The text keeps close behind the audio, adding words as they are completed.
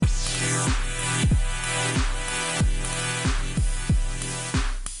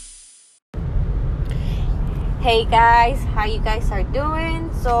Hey guys, how you guys are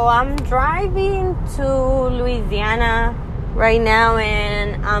doing? So I'm driving to Louisiana right now,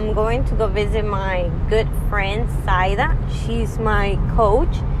 and I'm going to go visit my good friend Saida. She's my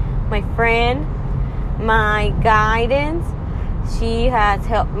coach, my friend, my guidance. She has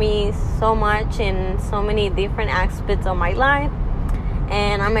helped me so much in so many different aspects of my life,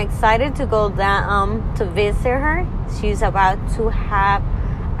 and I'm excited to go down to visit her. She's about to have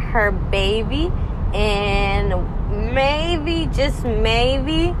her baby, and maybe, just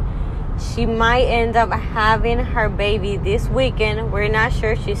maybe, she might end up having her baby this weekend. We're not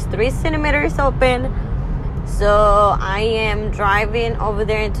sure. She's 3 centimeters open, so I am driving over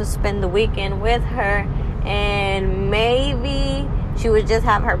there to spend the weekend with her, and maybe she would just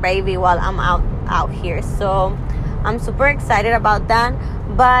have her baby while I'm out here. So I'm super excited about that.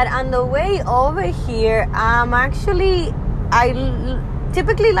 But on the way over here, I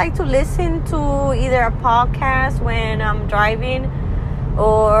typically like to listen to either a podcast when I'm driving,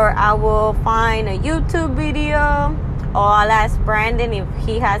 or I will find a YouTube video, or I'll ask Brandon if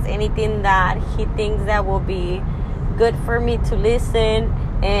he has anything that he thinks that will be good for me to listen,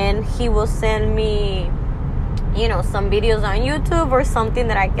 and he will send me some videos on YouTube or something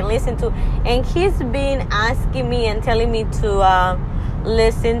that I can listen to. And he's been asking me and telling me to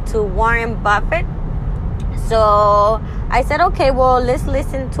listen to Warren Buffett. So I said, okay, well, let's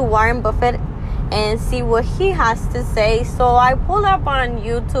listen to Warren Buffett and see what he has to say. So I pulled up on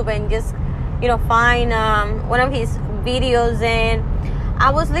YouTube and just, find one of his videos, and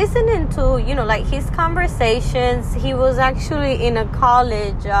I was listening to, his conversations. He was actually in a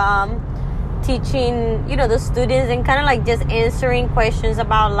college teaching, the students, and kind of just answering questions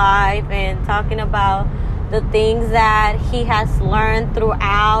about life and talking about the things that he has learned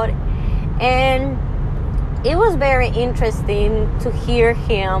throughout. And it was very interesting to hear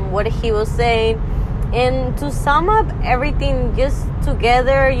him, what he was saying, and to sum up everything just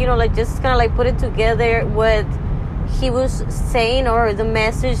together, just kind of put it together, what he was saying, or the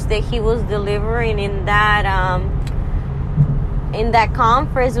message that he was delivering in that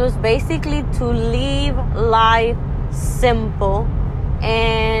conference was basically to live life simple,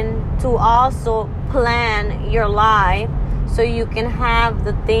 and to also plan your life so you can have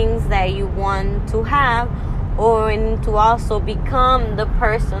the things that you want to have, or to also become the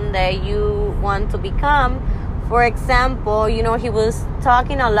person that you want to become. For example, he was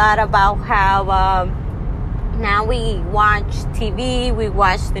talking a lot about how now we watch TV, we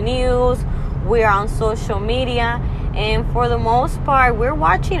watch the news, we're on social media, and for the most part, we're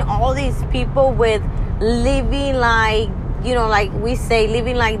watching all these people with living like we say,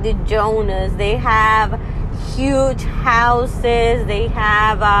 living like the Jonas. They have huge houses, they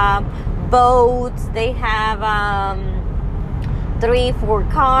have boats, they have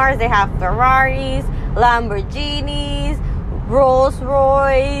 3-4 cars, they have Ferraris, Lamborghinis, Rolls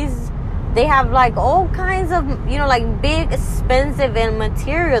Royce. They have all kinds of big, expensive and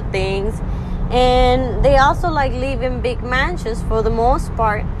material things, and they also live in big mansions for the most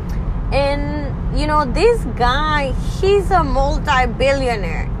part. And this guy, he's a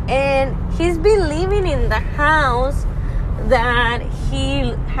multi-billionaire, and he's been living in the house that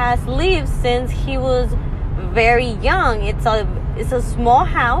he has lived since he was very young. It's a small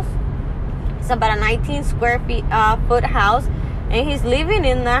house. It's about a 19 square foot house, and he's living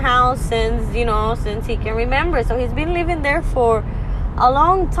in the house since he can remember. So he's been living there for a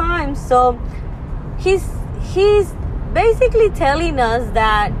long time. So he's basically telling us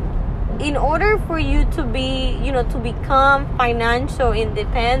that in order for you to be, to become financial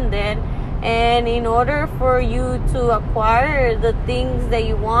independent, and in order for you to acquire the things that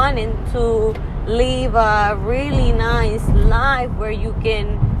you want and to live a really nice life where you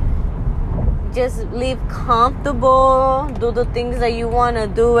can just live comfortable, do the things that you want to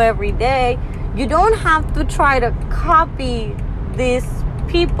do every day, you don't have to try to copy these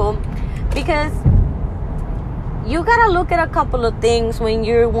people, because you gotta look at a couple of things when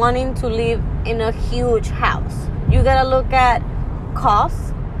you're wanting to live in a huge house. You gotta look at costs.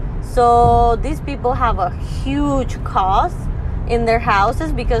 So these people have a huge cost in their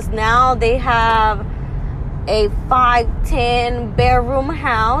houses, because now they have a 5-10 bedroom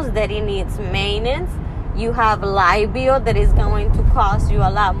house that it needs maintenance. You have light bill that is going to cost you a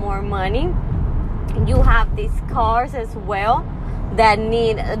lot more money. You have these cars as well that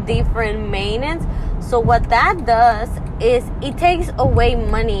need a different maintenance. So what that does is it takes away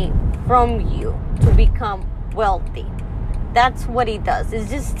money from you to become wealthy. That's what it does. It's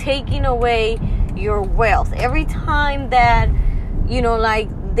just taking away your wealth. Every time that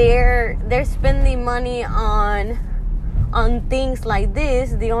they're spending money on on things like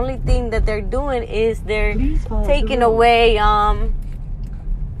this, the only thing that they're doing is they're taking away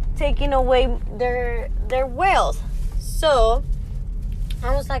their wealth. So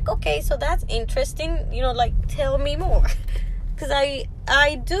I was like, okay, so that's interesting, like, tell me more. Because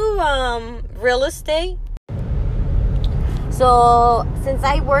I do real estate. So since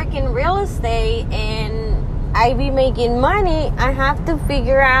I work in real estate and I be making money, I have to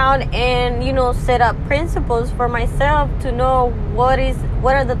figure out and set up principles for myself to know what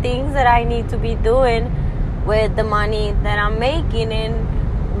are the things that I need to be doing with the money that I'm making, and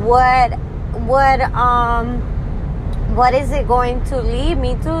what is it going to lead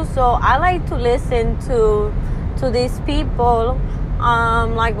me to. So I like to listen to these people,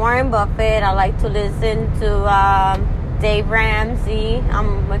 like Warren Buffett. I like to listen to Dave Ramsey.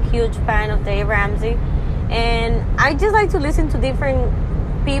 I'm a huge fan of Dave Ramsey. And I just like to listen to different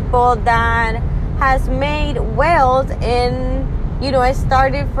people that has made wealth. And I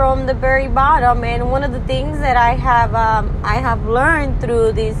started from the very bottom. And one of the things that I have learned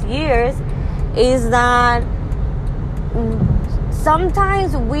through these years is that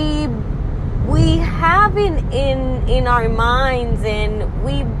sometimes we have in our minds, and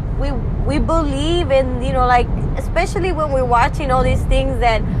we believe in, like, especially when we're watching all these things,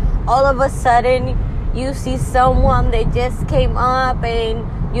 that all of a sudden you see someone that just came up and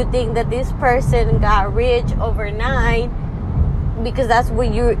you think that this person got rich overnight, because that's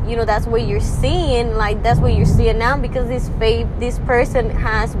what that's what you're seeing. Like, that's what you're seeing now, because this person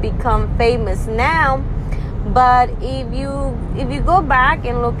has become famous now. But if you go back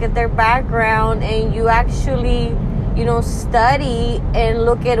and look at their background, and you actually study and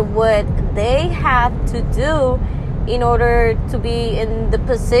look at what they have to do in order to be in the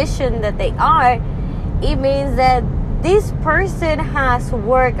position that they are, it means that this person has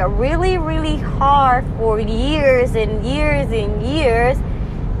worked really, really hard for years and years and years.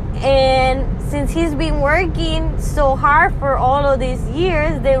 And since he's been working so hard for all of these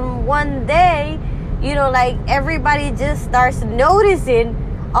years, then one day, like, everybody just starts noticing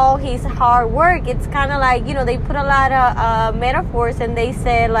all his hard work. It's kind of like, they put a lot of metaphors, and they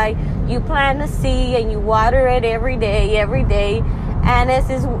say, like, you plant a seed and you water it every day, and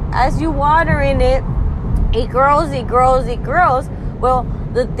as you watering it, it grows. Well,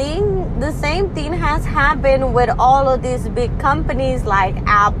 the same thing has happened with all of these big companies like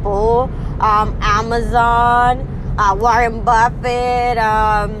Apple, Amazon, Warren Buffett,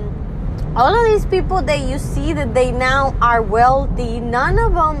 all of these people that you see that they now are wealthy. None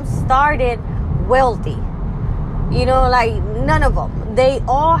of them started wealthy. Like, none of them. They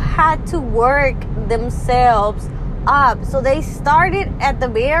all had to work themselves up. So they started at the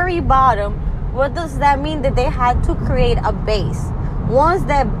very bottom. What does that mean? That they had to create a base. Once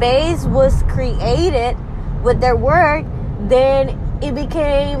that base was created with their work, then it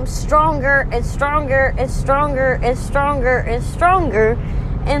became stronger and stronger and stronger and stronger and stronger.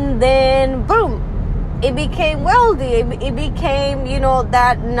 And then, boom, it became wealthy. It became,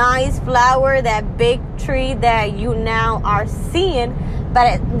 that nice flower, that big tree that you now are seeing. But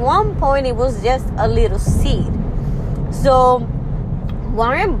at one point, it was just a little seed. So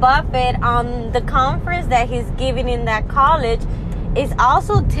Warren Buffett, on the conference that he's giving in that college, is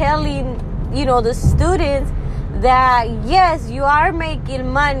also telling, the students that, yes, you are making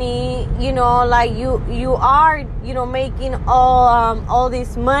money, like you are, making all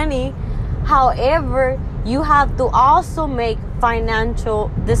this money. However, you have to also make financial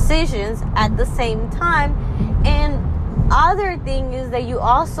decisions at the same time. And other thing is that you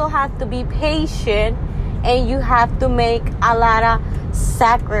also have to be patient, and you have to make a lot of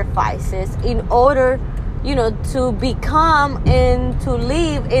sacrifices in order, to become and to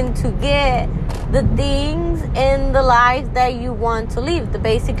live and to get the things in the life that you want to live,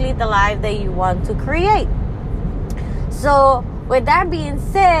 basically the life that you want to create. So with that being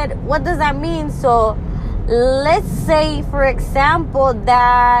said, what does that mean? So let's say, for example,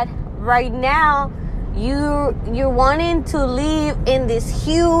 that right now you're wanting to live in this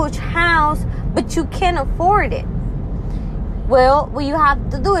huge house, but you can't afford it. Well, what you have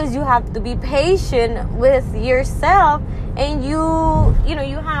to do is you have to be patient with yourself, and you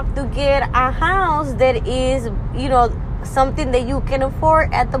have to get a house that is, something that you can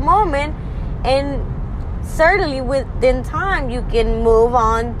afford at the moment. And certainly within time you can move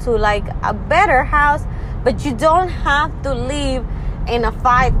on to like a better house, but you don't have to live in a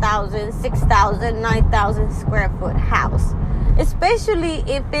 5,000, 6,000, 9,000 square foot house. Especially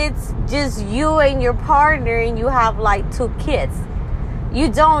if it's just you and your partner and you have like 2 kids. You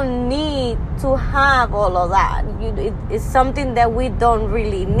don't need to have all of that. It's something that we don't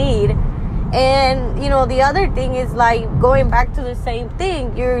really need. And, you know, the other thing is like going back to the same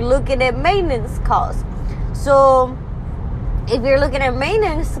thing. You're looking at maintenance costs. So if you're looking at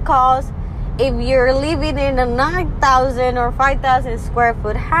maintenance costs, if you're living in a 9,000 or 5,000 square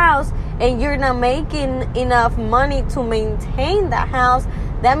foot house and you're not making enough money to maintain that house,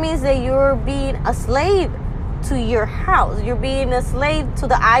 that means that you're being a slave to your house. You're being a slave to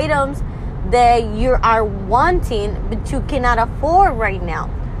the items that you are wanting, but you cannot afford right now.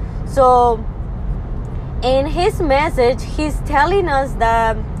 So in his message, he's telling us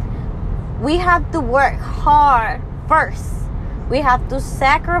that we have to work hard first. We have to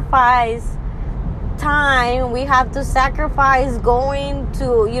sacrifice time. We have to sacrifice going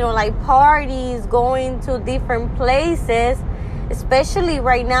to, you know, like parties, going to different places, especially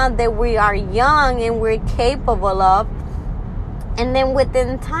right now that we are young and we're capable of. And then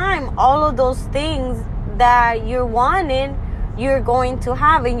within time, all of those things that you're wanting, you're going to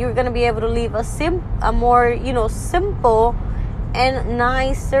have, and you're going to be able to live a more, you know, simple and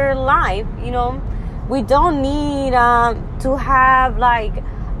nicer life. You know, we don't need to have like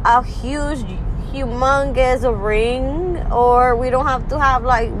a humongous ring, or we don't have to have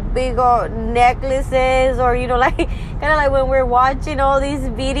like big old necklaces, or, you know, like kind of like when we're watching all these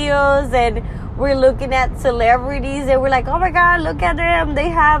videos and we're looking at celebrities and we're like, oh my God, look at them.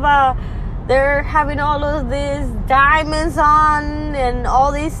 They're having all of these diamonds on and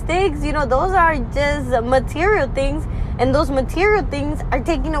all these things. You know, those are just material things, and those material things are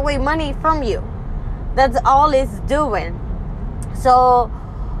taking away money from you. That's all it's doing. So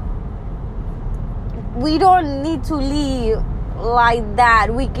we don't need to live like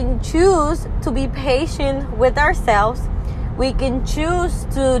that. We can choose to be patient with ourselves. We can choose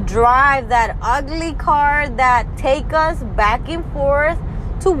to drive that ugly car that take us back and forth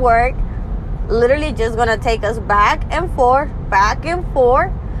to work. Literally just gonna take us back and forth.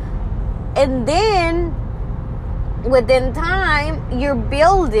 And then within time, you're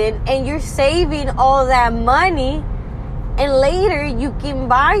building and you're saving all that money. And later you can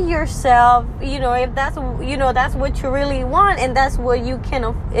buy yourself, you know, if that's, you know, that's what you really want, and that's what you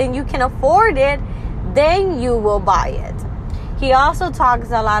can afford it, then you will buy it. He also talks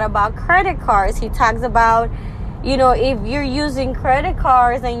a lot about credit cards. He talks about, you know, if you're using credit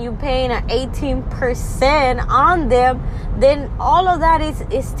cards and you're paying 18% on them, then all of that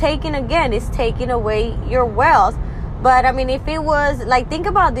is taken away your wealth. But I mean, if it was like, think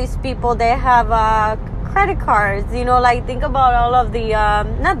about these people that have credit cards, you know, like think about all of the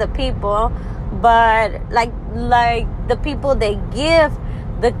not the people, but like the people that give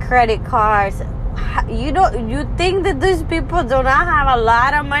the credit cards. You think that these people do not have a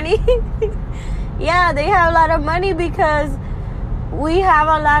lot of money? Yeah, they have a lot of money, because we have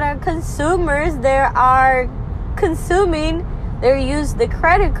a lot of consumers that are consuming. They use the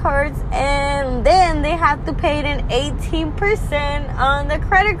credit cards, and then they have to pay an 18% on the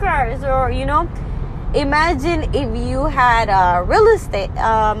credit cards. Or, you know, imagine if you had real estate,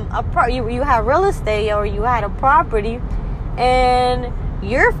 you had real estate, or you had a property, and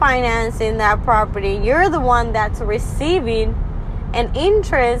you're financing that property. You're the one that's receiving an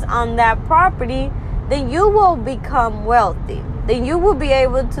interest on that property. Then you will become wealthy. Then you will be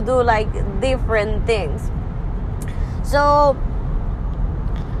able to do like different things. So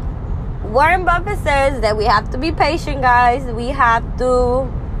Warren Buffett says that we have to be patient, guys. We have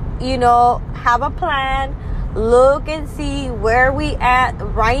to, you know, have a plan, look and see where we at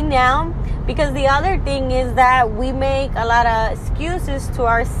right now. Because the other thing is that we make a lot of excuses to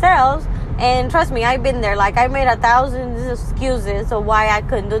ourselves. And trust me, I've been there. Like, I made 1,000 excuses of why I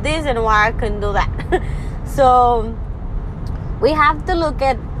couldn't do this and why I couldn't do that. So we have to look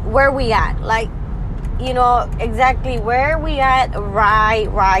at where we at. Like, you know, exactly where we at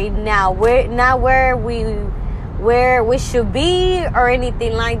right now. We're not where we should be or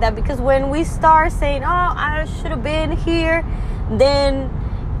anything like that. Because when we start saying, oh, I should have been here, then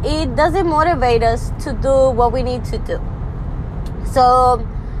it doesn't motivate us to do what we need to do. So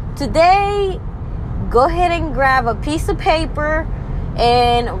today, go ahead and grab a piece of paper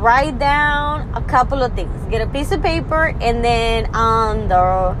and write down a couple of things. Get a piece of paper, and then on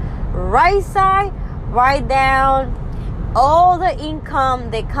the right side, write down all the income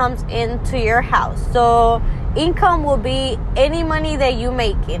that comes into your house. So income will be any money that you're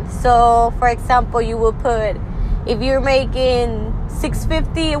making. So for example, you will put, if you're making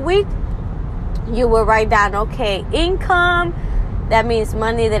 $650 a week, you will write down, okay, income, that means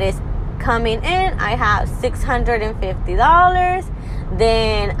money that is coming in. I have $650.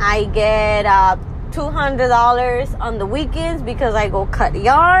 Then I get $200 on the weekends because I go cut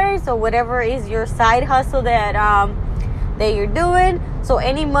yards, or whatever is your side hustle that that you're doing. So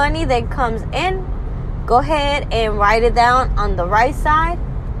any money that comes in, go ahead and write it down on the right side.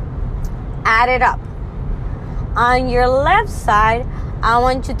 Add it up. On your left side, I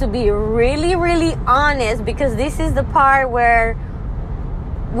want you to be really, really honest, because this is the part where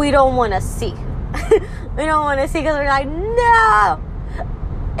we don't want to see. We don't want to see because we're like, no.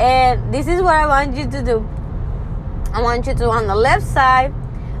 And this is what I want you to do. I want you to, on the left side,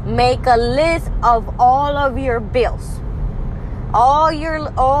 make a list of all of your bills. All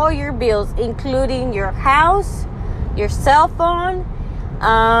your bills, including your house, your cell phone,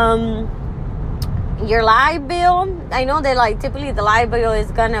 your light bill. I know that like typically the light bill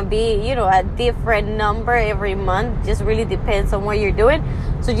is gonna be, you know, a different number every month. Just really depends on what you're doing.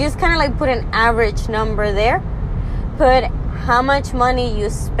 So just kind of like put an average number there. Put how much money you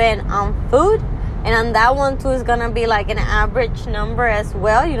spend on food. And on that one too is gonna be like an average number as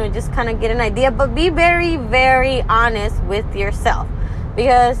well. You know, just kind of get an idea. But be very, very honest with yourself.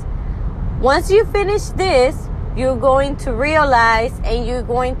 Because once you finish this, you're going to realize and you're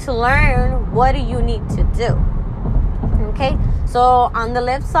going to learn what do you need to do. Okay? So on the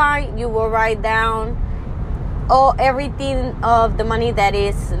left side, you will write down everything of the money that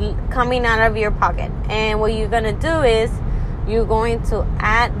is coming out of your pocket. And what you're going to do is you're going to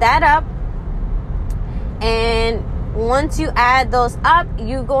add that up. And once you add those up,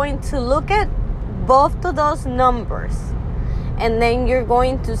 you're going to look at both of those numbers. And then you're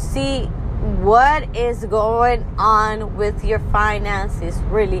going to see what is going on with your finances,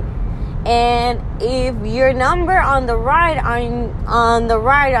 really. And if your number on the right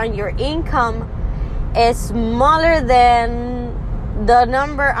on your income is smaller than the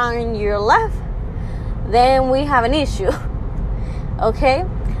number on your left, then we have an issue. Okay?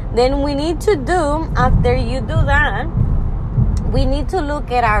 Then we need to do, after you do that, we need to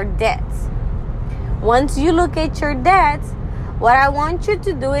look at our debts. Once you look at your debts, what I want you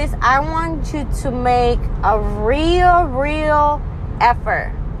to do is I want you to make a real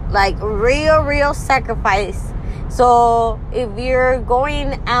effort. Like real sacrifice. So if you're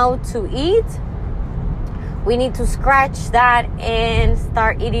going out to eat, we need to scratch that and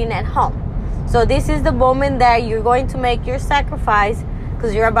start eating at home. So this is the moment that you're going to make your sacrifice,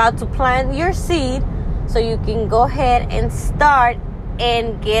 because you're about to plant your seed so you can go ahead and start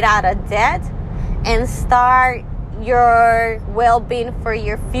and get out of debt and start your well-being for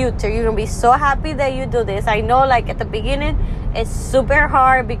your future. You're gonna be so happy that you do this. I know, like at the beginning it's super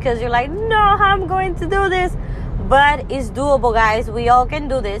hard because you're like, no, how I'm going to do this, but it's doable, guys. We all can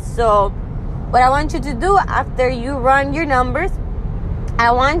do this. So what I want you to do after you run your numbers,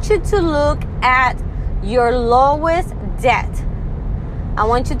 I want you to look at your lowest debt. I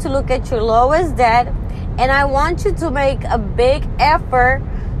want you to look at your lowest debt, and I want you to make a big effort,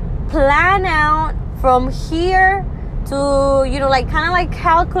 plan out from here to, you know, like kind of like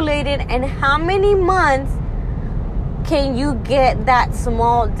calculating and how many months can you get that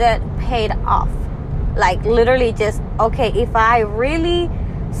small debt paid off. Like literally just, okay, if I really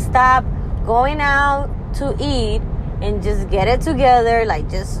stop going out to eat and just get it together, like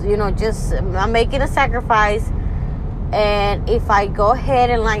just, you know, just I'm making a sacrifice. And if I go ahead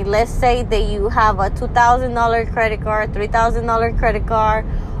and, like, let's say that you have a $2,000 credit card, $3,000 credit card,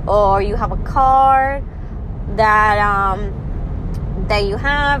 or you have a card that you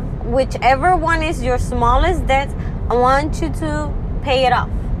have, whichever one is your smallest debt, I want you to pay it off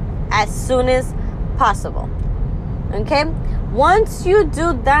as soon as possible. Okay? Once you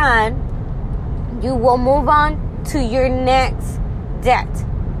do that, you will move on to your next debt.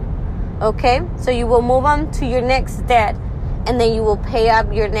 Okay, so you will move on to your next debt, and then you will pay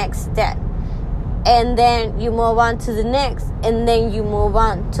up your next debt, and then you move on to the next, and then you move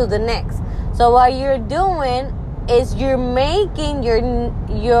on to the next. So what you're doing is you're making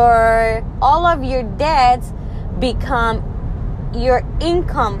your all of your debts become your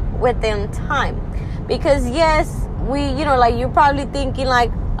income within time. Because yes, like you're probably thinking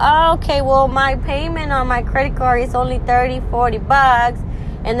like, oh, okay, well my payment on my credit card is only $30-$40.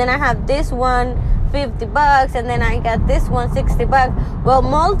 And then I have this one $50, and then I got this one $60. Well,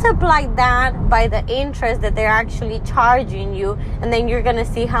 multiply that by the interest that they're actually charging you, and then you're gonna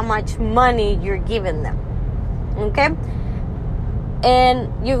see how much money you're giving them. Okay?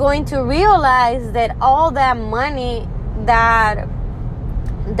 And you're going to realize that all that money that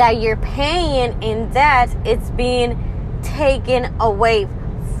you're paying in debt, it's being taken away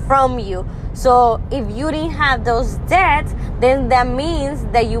from you. So if you didn't have those debts, then that means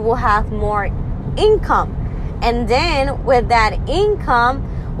that you will have more income. And then with that income,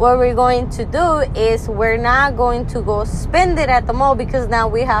 what we're going to do is we're not going to go spend it at the mall because now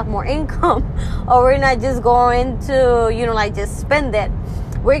we have more income, or we're not just going to, like just spend it.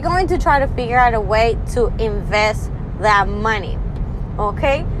 We're going to try to figure out a way to invest that money.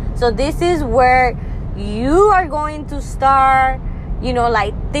 Okay? So this is where you are going to start,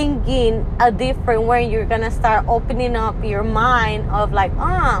 like thinking a different way. You're going to start opening up your mind of like,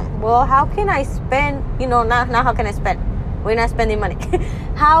 well, how can I spend, not how can I spend? We're not spending money.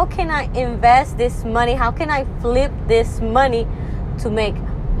 How can I invest this money? How can I flip this money to make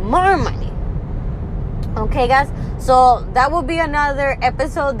more money? Okay, guys. So that will be another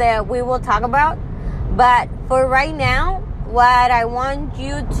episode that we will talk about. But for right now, what I want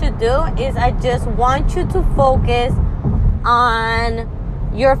you to do is I just want you to focus on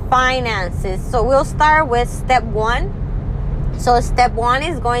your finances. So we'll start with step 1. So step 1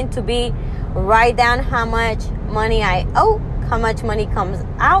 is going to be write down how much money I owe, how much money comes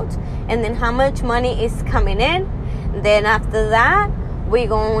out, and then how much money is coming in. Then after that, we're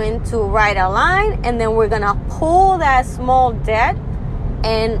going to write a line, and then we're going to pull that small debt,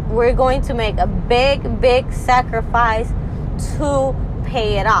 and we're going to make a big sacrifice to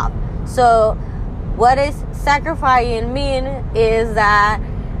pay it off. So what is sacrificing mean is that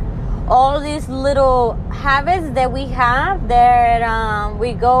all these little habits that we have that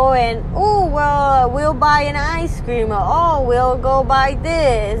we go and, we'll buy an ice cream, or we'll go buy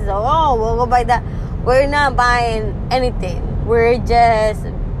this, or we'll go buy that. We're not buying anything. We're just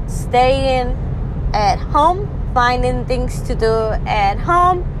staying at home, finding things to do at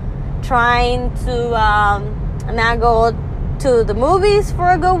home, trying to not go to the movies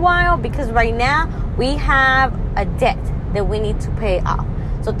for a good while, because right now we have a debt that we need to pay off.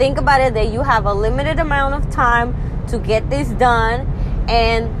 So think about it, that you have a limited amount of time to get this done,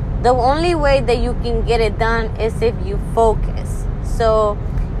 and the only way that you can get it done is if you focus. So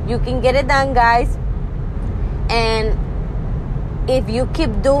you can get it done, guys, and if you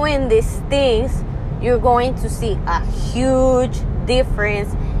keep doing these things, you're going to see a huge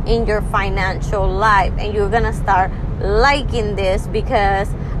difference in your financial life, and you're gonna start liking this, because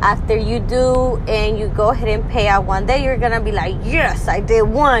after you do and you go ahead and pay out one day, you're gonna be like, yes, I did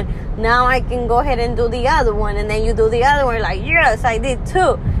one, now I can go ahead and do the other one. And then you do the other one, like, yes, I did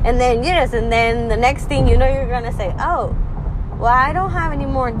two, and then yes, and then the next thing you know, you're gonna say, oh, well, I don't have any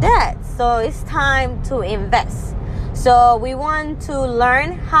more debt, so it's time to invest. So we want to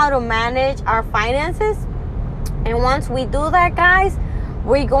learn how to manage our finances, and once we do that, guys,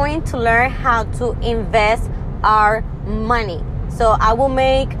 we're going to learn how to invest our money. So I will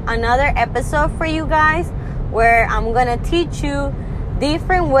make another episode for you guys where I'm gonna teach you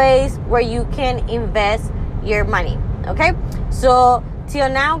different ways where you can invest your money. Okay, so till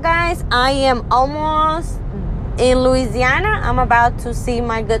now, guys, I am almost in Louisiana. I'm about to see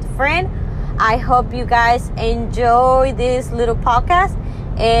my good friend. I hope you guys enjoy this little podcast,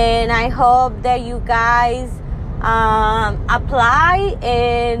 and I hope that you guys apply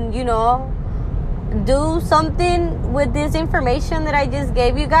and do something with this information that I just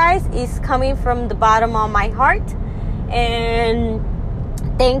gave you guys. Is coming from the bottom of my heart. And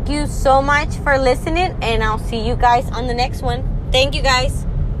thank you so much for listening, and I'll see you guys on the next one. Thank you, guys.